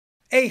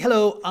Hey,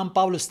 hello, I'm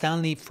Pablo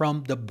Stanley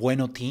from the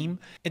Bueno team,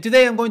 and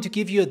today I'm going to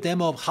give you a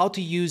demo of how to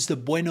use the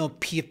Bueno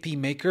PFP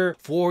Maker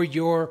for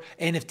your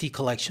NFT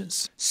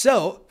collections.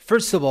 So,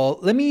 first of all,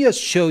 let me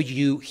just show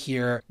you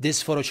here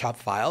this Photoshop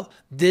file.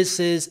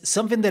 This is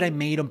something that I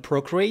made on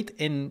Procreate,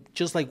 and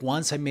just like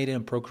once I made it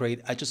on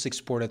Procreate, I just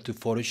exported to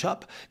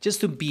Photoshop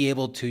just to be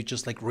able to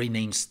just like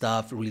rename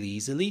stuff really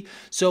easily.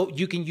 So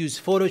you can use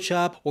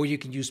Photoshop or you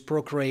can use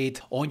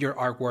Procreate on your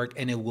artwork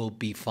and it will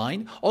be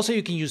fine. Also,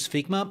 you can use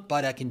Figma,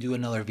 but I can do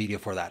another video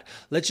for that.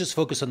 Let's just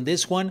focus on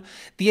this one.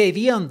 The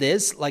idea on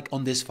this, like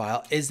on this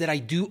file, is that I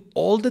do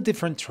all the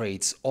different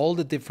traits, all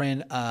the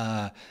different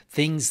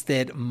things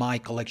that my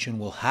collection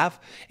will have,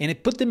 and I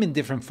put them in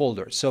different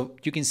folders. So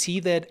you can see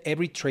that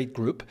every trait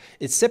group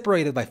is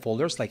separated by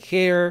folders like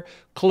hair,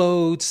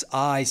 clothes,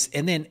 eyes,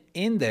 and then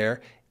in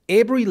there,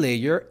 every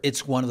layer,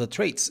 it's one of the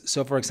traits.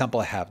 So for example,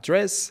 I have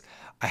dress,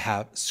 I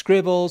have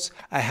scribbles,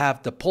 I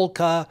have the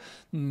polka,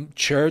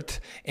 shirt,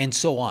 and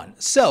so on.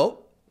 So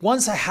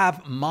once I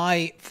have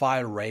my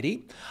file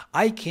ready,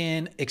 I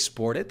can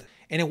export it.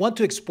 And I want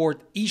to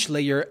export each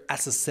layer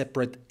as a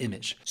separate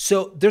image.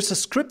 So there's a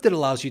script that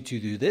allows you to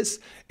do this.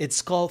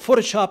 It's called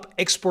Photoshop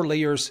Export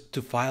Layers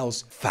to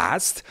Files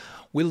Fast.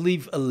 We'll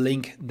leave a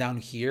link down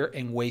here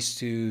and ways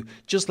to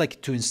just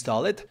like to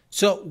install it.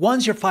 So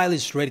once your file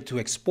is ready to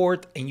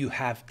export and you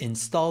have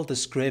installed the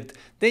script,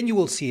 then you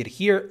will see it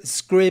here,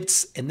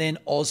 scripts, and then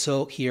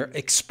also here,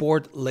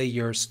 export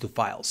layers to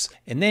files.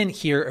 And then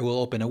here it will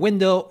open a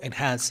window and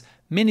has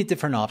many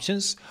different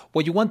options.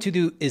 What you want to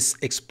do is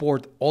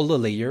export all the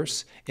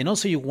layers, and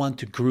also you want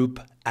to group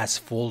as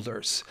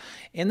folders.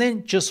 And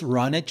then just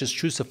run it, just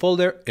choose a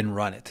folder and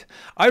run it.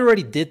 I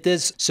already did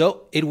this,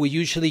 so it will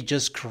usually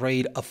just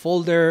create a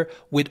folder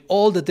with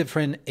all the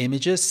different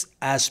images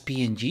as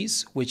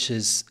PNGs, which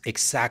is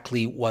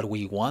exactly what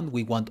we want.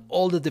 We want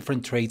all the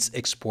different traits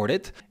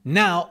exported.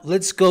 Now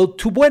let's go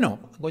to Bueno.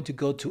 I'm going to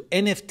go to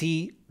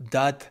nft.bueno.art,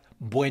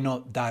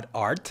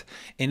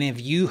 and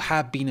if you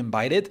have been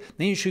invited,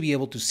 then you should be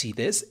able to see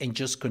this and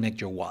just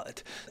connect your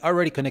wallet. I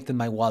already connected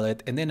my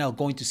wallet, and then I'm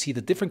going to see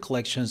the different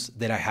collections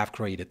that I have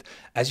created.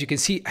 As you can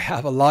see, I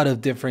have a lot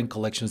of different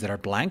collections that are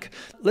blank.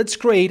 Let's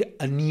create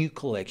a new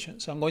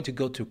collection. So I'm going to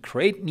go to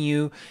create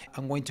new.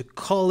 I'm going to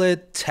call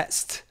it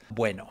test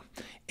Bueno.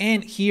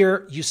 And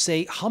here you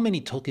say, how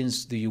many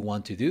tokens do you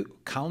want to do?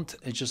 Count.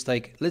 It's just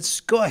like, let's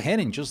go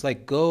ahead and just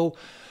like go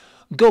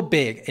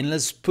big, and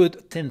let's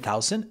put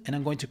 10,000, and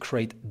I'm going to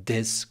create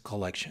this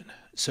collection.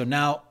 So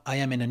now I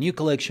am in a new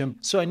collection.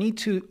 So I need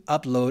to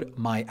upload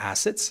my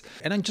assets,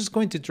 and I'm just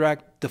going to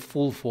drag the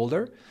full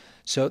folder.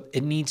 So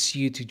it needs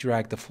you to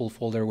drag the full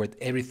folder with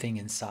everything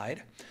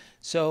inside.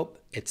 So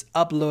it's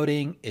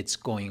uploading, it's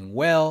going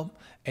well.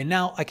 And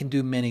now I can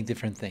do many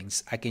different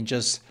things. I can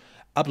just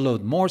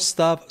upload more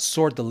stuff,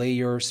 sort the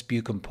layers,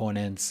 view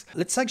components.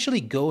 Let's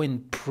actually go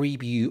and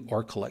preview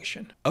our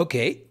collection.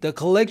 Okay, the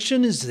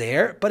collection is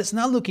there, but it's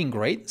not looking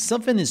great.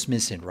 Something is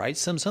missing, right?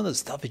 Some of the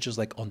stuff is just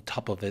like on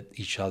top of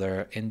each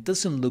other and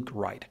doesn't look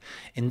right.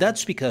 And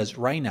that's because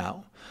right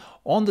now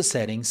on the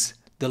settings,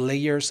 the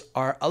layers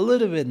are a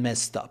little bit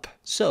messed up.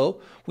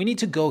 So we need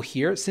to go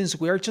here. Since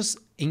we're just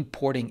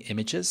importing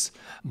images,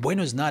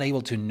 Bueno is not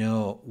able to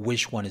know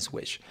which one is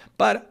which,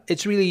 but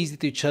it's really easy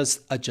to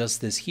just adjust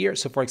this here.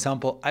 So for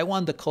example, I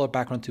want the color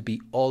background to be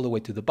all the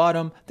way to the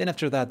bottom. Then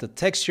after that, the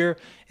texture,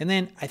 and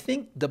then I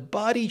think the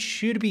body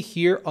should be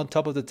here on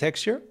top of the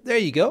texture. There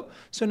you go.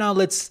 So now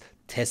let's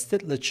test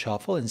it. Let's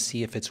shuffle and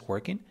see if it's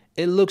working.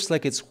 It looks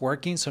like it's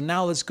working. So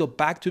now let's go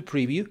back to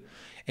preview.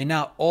 And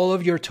now all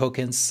of your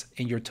tokens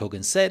in your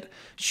token set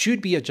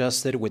should be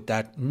adjusted with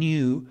that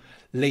new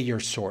layer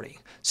sorting.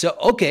 So,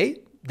 okay,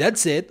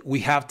 that's it.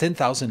 We have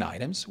 10,000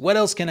 items. What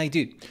else can I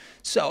do?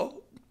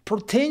 So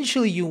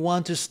potentially you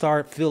want to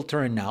start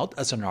filtering out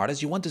as an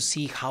artist. You want to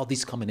see how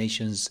these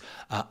combinations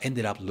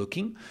ended up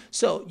looking.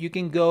 So you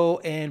can go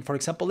and, for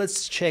example,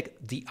 let's check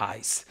the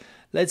eyes.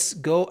 Let's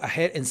go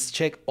ahead and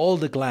check all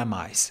the glam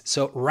eyes.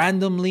 So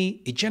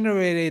randomly, it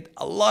generated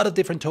a lot of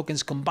different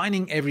tokens,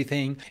 combining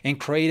everything and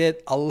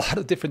created a lot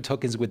of different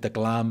tokens with the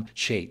glam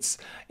shades.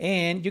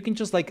 And you can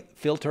just like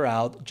filter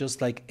out, just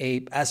like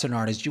as an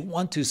artist, you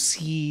want to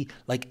see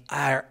like,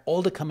 are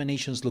all the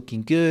combinations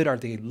looking good? Are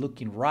they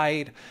looking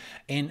right?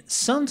 And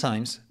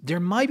sometimes there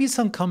might be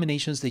some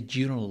combinations that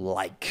you don't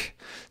like.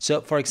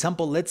 So for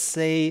example, let's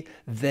say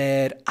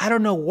that, I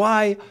don't know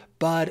why,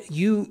 but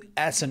you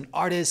as an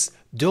artist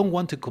don't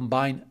want to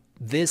combine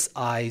this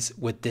eyes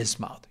with this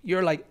mouth.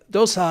 You're like,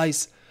 those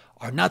eyes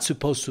are not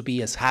supposed to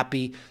be as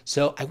happy.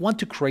 So I want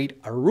to create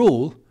a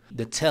rule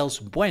that tells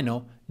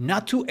Bueno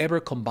not to ever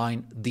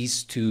combine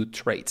these two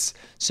traits.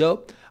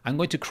 So I'm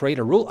going to create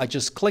a rule. I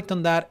just clicked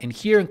on that, and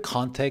here in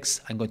context,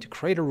 I'm going to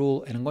create a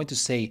rule, and I'm going to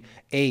say,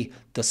 the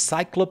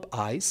cyclop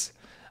eyes,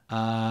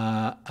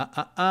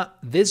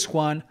 this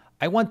one,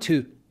 I want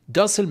to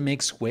doesn't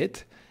mix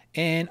with,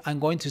 and I'm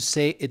going to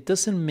say it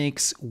doesn't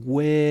mix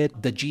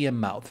with the GM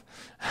mouth.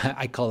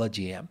 I call it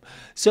GM.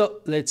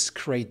 So let's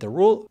create the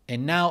rule.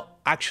 And now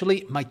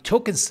actually my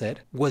token set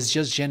was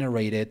just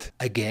generated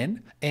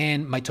again,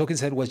 and my token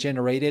set was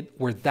generated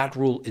where that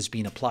rule is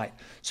being applied.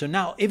 So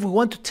now if we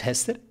want to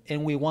test it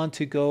and we want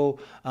to go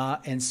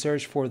and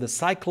search for the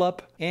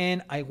Cyclops,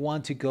 and I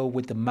want to go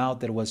with the mouth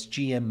that was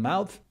GM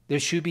mouth, there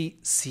should be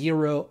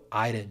 0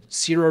 items,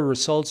 0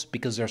 results,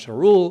 because there's a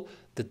rule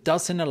that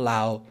doesn't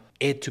allow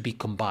it to be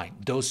combined,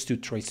 those two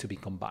traits to be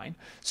combined.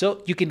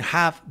 So you can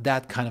have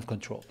that kind of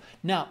control.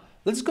 Now,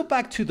 let's go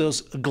back to those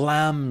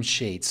glam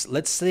shades.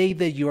 Let's say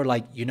that you're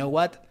like, you know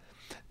what?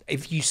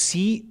 If you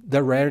see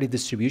the rarity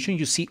distribution,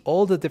 you see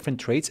all the different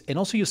traits, and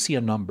also you see a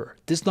number.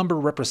 This number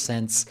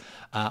represents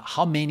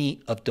how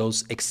many of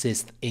those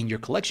exist in your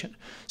collection.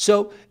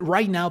 So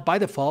right now, by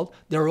default,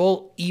 they're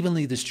all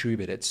evenly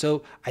distributed.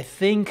 So I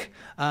think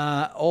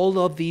all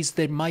of these,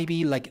 there might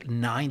be like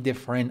 9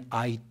 different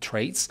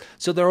traits.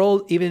 So they're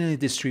all evenly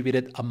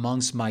distributed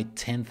amongst my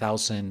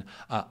 10,000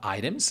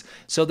 items.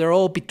 So they're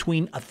all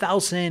between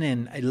 1,000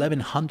 and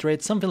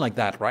 1,100, something like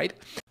that, right?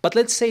 But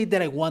let's say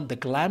that I want the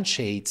glam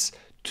shades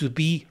to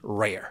be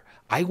rare.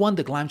 I want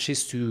the glam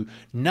shades to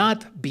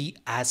not be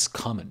as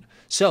common.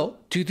 So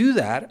to do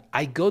that,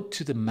 I go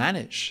to the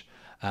manage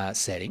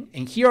setting,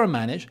 and here on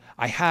manage,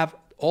 I have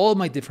all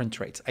my different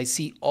traits. I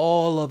see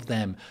all of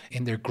them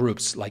in their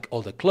groups, like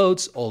all the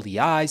clothes, all the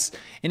eyes,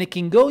 and I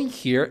can go in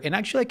here, and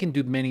actually I can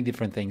do many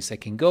different things. I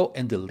can go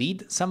and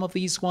delete some of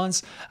these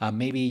ones.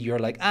 Maybe you're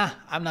like,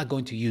 I'm not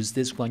going to use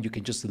this one. You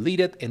can just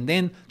delete it and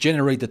then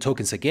generate the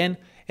tokens again.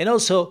 And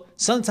also,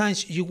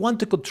 sometimes you want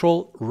to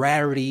control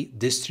rarity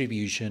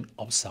distribution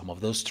of some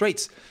of those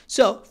traits.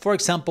 So, for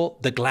example,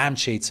 the glam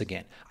shades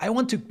again. I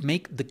want to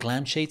make the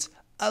glam shades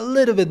a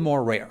little bit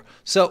more rare.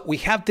 So we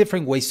have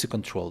different ways to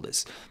control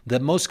this. The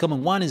most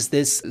common one is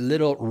this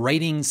little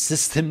rating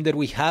system that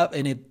we have.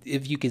 And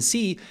if you can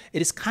see,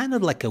 it is kind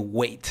of like a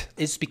weight.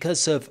 It's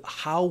because of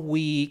how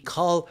we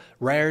call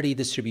rarity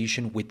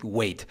distribution with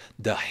weight.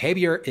 The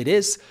heavier it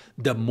is,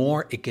 the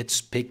more it gets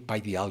picked by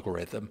the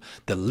algorithm.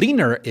 The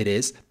leaner it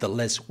is, the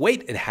less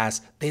weight it has,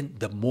 then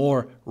the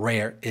more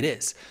rare it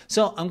is.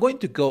 So I'm going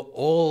to go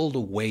all the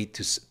way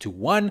to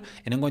 1,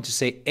 and I'm going to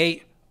say,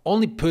 hey,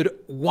 only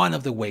put one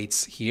of the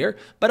weights here,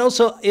 but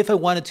also if I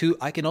wanted to,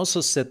 I can also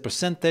set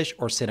percentage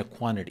or set a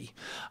quantity.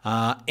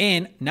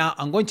 And now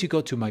I'm going to go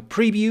to my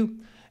preview,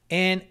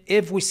 and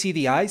if we see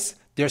the eyes,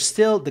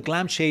 the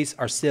glam shades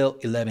are still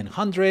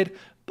 1100.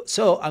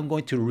 So I'm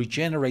going to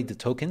regenerate the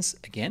tokens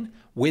again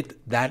with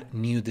that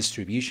new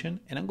distribution,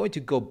 and I'm going to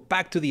go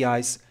back to the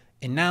eyes,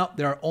 and now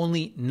there are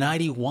only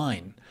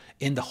 91.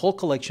 In the whole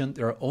collection,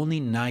 there are only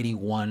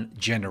 91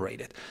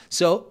 generated.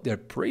 So they're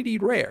pretty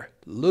rare.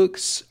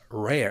 Looks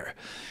rare.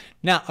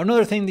 Now,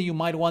 another thing that you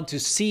might want to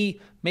see,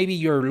 maybe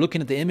you're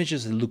looking at the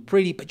images that look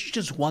pretty, but you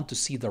just want to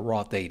see the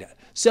raw data.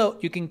 So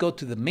you can go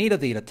to the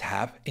metadata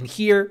tab, and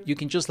here you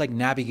can just like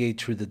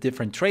navigate through the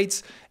different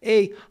traits.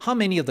 How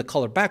many of the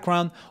color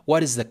background,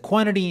 what is the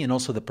quantity, and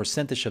also the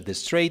percentage of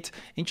this trait,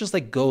 and just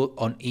like go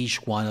on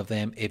each one of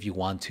them if you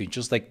want to.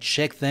 Just like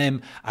check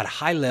them at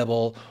high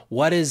level.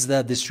 What is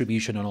the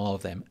distribution on all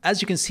of them?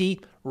 As you can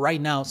see,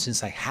 right now,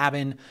 since I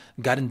haven't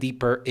gotten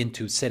deeper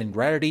into setting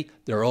rarity,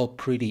 they're all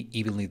pretty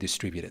evenly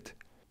distributed.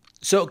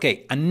 So,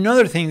 okay,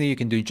 another thing that you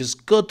can do,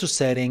 just go to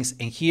settings,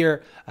 and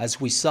here,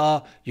 as we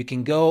saw, you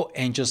can go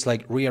and just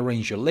like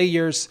rearrange your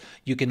layers.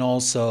 You can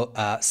also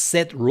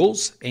set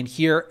rules, and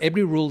here,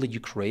 every rule that you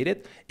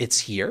created, it's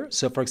here.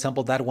 So for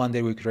example, that one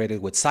that we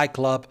created with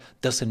Cyclops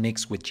doesn't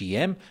mix with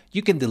GM.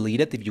 You can delete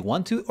it if you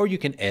want to, or you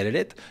can edit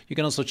it. You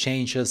can also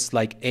change just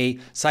like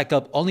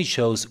Cyclops only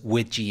shows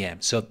with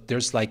GM. So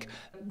there's like,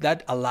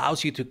 that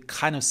allows you to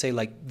kind of say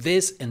like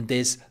this and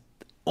this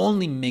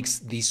only mix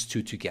these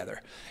two together.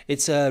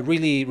 It's a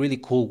really, really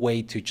cool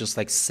way to just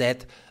like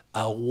set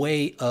a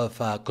way of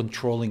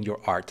controlling your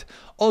art.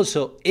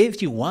 Also,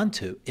 if you want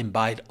to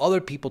invite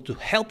other people to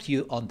help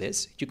you on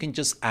this, you can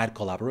just add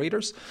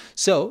collaborators.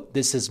 So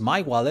this is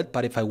my wallet,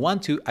 but if I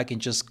want to, I can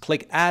just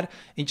click add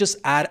and just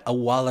add a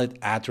wallet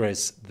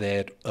address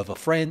that of a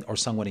friend or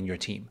someone in your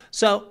team.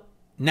 So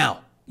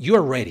now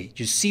you're ready.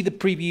 You see the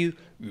preview,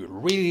 you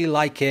really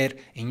like it,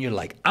 and you're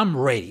like, I'm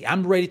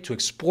ready to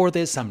explore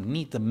this. I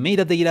need the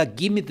metadata,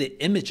 give me the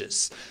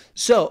images.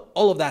 So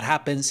all of that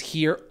happens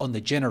here on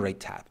the Generate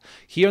tab.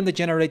 Here on the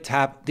Generate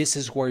tab, this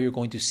is where you're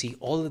going to see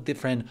all the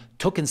different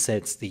token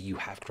sets that you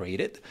have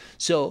created.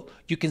 So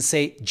you can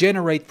say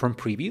generate from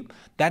preview.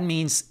 That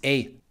means,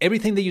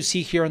 everything that you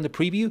see here on the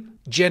preview,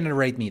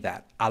 generate me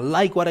that. I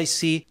like what I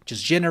see,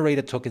 just generate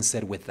a token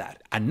set with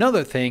that.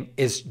 Another thing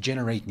is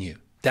generate new.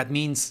 That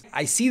means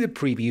I see the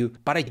preview,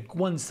 but I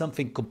want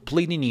something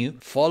completely new.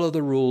 Follow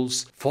the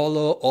rules,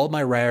 follow all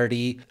my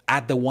rarity,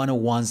 add the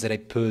 101s that I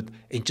put,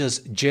 and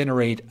just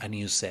generate a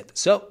new set.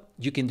 So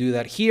you can do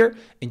that here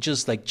and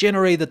just like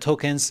generate the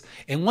tokens.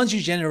 And once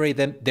you generate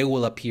them, they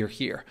will appear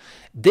here.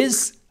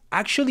 This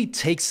actually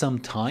takes some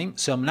time,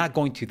 so I'm not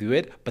going to do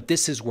it, but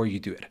this is where you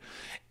do it.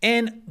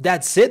 And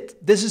that's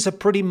it. This is a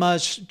pretty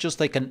much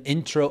just like an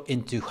intro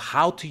into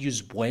how to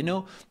use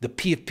Bueno, the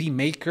PFP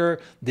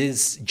maker,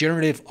 this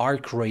generative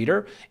art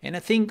creator, and I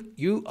think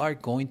you are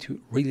going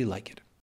to really like it.